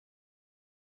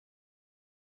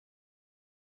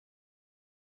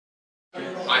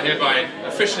I hereby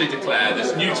officially declare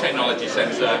this new technology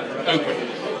centre open.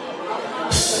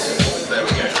 There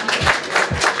we go.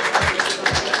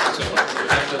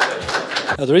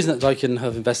 The reason that Daikin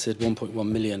have invested 1.1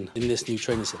 million in this new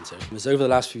training centre is over the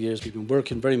last few years we've been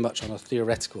working very much on a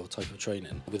theoretical type of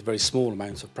training with very small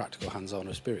amounts of practical hands-on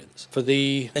experience. For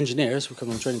the engineers who come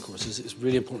on training courses, it's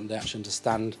really important they actually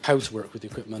understand how to work with the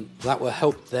equipment. That will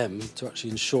help them to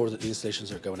actually ensure that the installations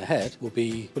that are going ahead will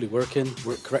be fully working,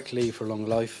 work correctly for a long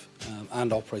life,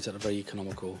 and operate at a very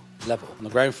economical level. On the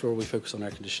ground floor we focus on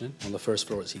air conditioning, on the first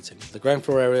floor it's heating. The ground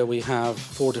floor area we have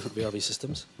 4 different VRV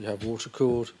systems. We have water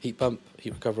cooled, heat pump,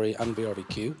 heat recovery and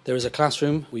VRVQ. There is a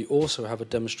classroom. We also have a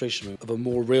demonstration room of a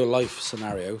more real life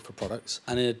scenario for products,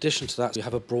 and in addition to that we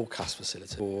have a broadcast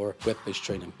facility for web-based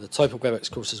training. The type of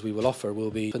WebEx courses we will offer will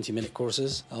be 20-minute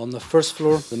courses. On the first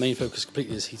floor the main focus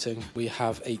completely is heating. We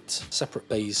have 8 separate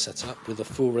bays set up with a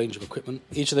full range of equipment.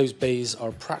 Each of those bays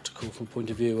are practical from the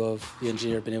point of view of the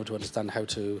engineer being able to understand how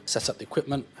to set up the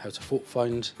equipment, how to fault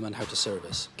find and how to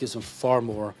service. It gives them far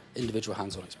more individual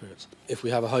hands-on experience. If we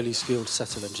have a highly skilled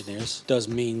set of engineers, it does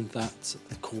mean that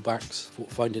the callbacks,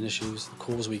 fault finding issues, the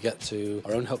calls we get to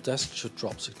our own help desk should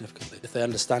drop significantly. If they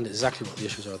understand exactly what the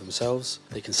issues are themselves,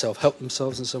 they can self-help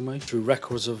themselves in some way. Through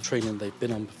records of training they've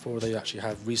been on before, they actually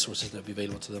have resources that will be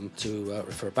available to them to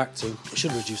refer back to. It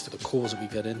should reduce the calls that we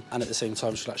get in, and at the same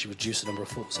time should actually reduce the number of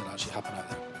faults that actually happen out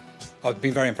there. I've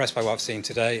been very impressed by what I've seen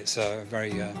today. It's a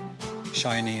very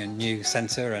shiny and new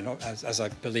centre, and as I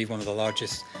believe one of the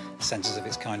largest centres of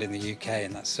its kind in the UK,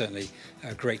 and that's certainly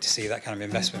great to see that kind of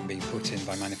investment being put in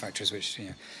by manufacturers, which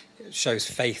shows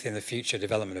faith in the future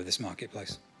development of this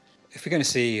marketplace. If we're going to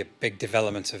see a big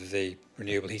development of the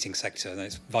renewable heating sector, then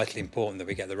it's vitally important that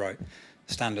we get the right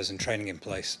standards and training in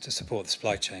place to support the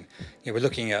supply chain. We're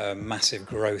looking at a massive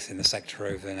growth in the sector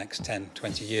over the next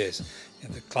 10-20 years.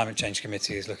 The Climate Change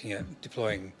Committee is looking at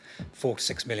deploying 4 to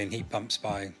 6 million heat pumps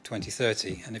by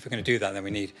 2030, and if we're going to do that, then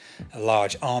we need a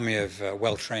large army of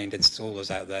well-trained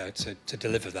installers out there to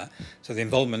deliver that. So the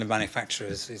involvement of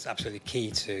manufacturers is absolutely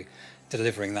key to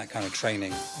delivering that kind of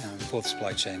training for the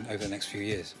supply chain over the next few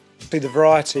years. See the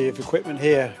variety of equipment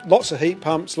here, lots of heat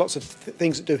pumps, lots of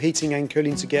things that do heating and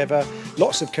cooling together,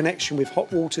 lots of connection with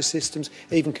hot water systems,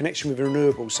 even connection with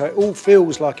renewables. So it all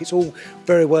feels like it's all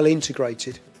very well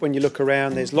integrated. When you look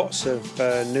around, there's lots of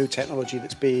new technology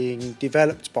that's being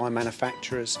developed by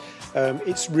manufacturers.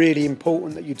 It's really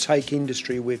important that you take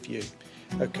industry with you.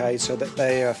 Okay, so that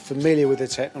they are familiar with the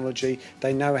technology,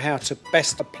 they know how to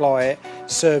best apply it,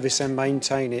 service and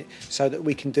maintain it, so that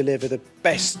we can deliver the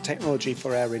best technology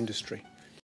for our industry.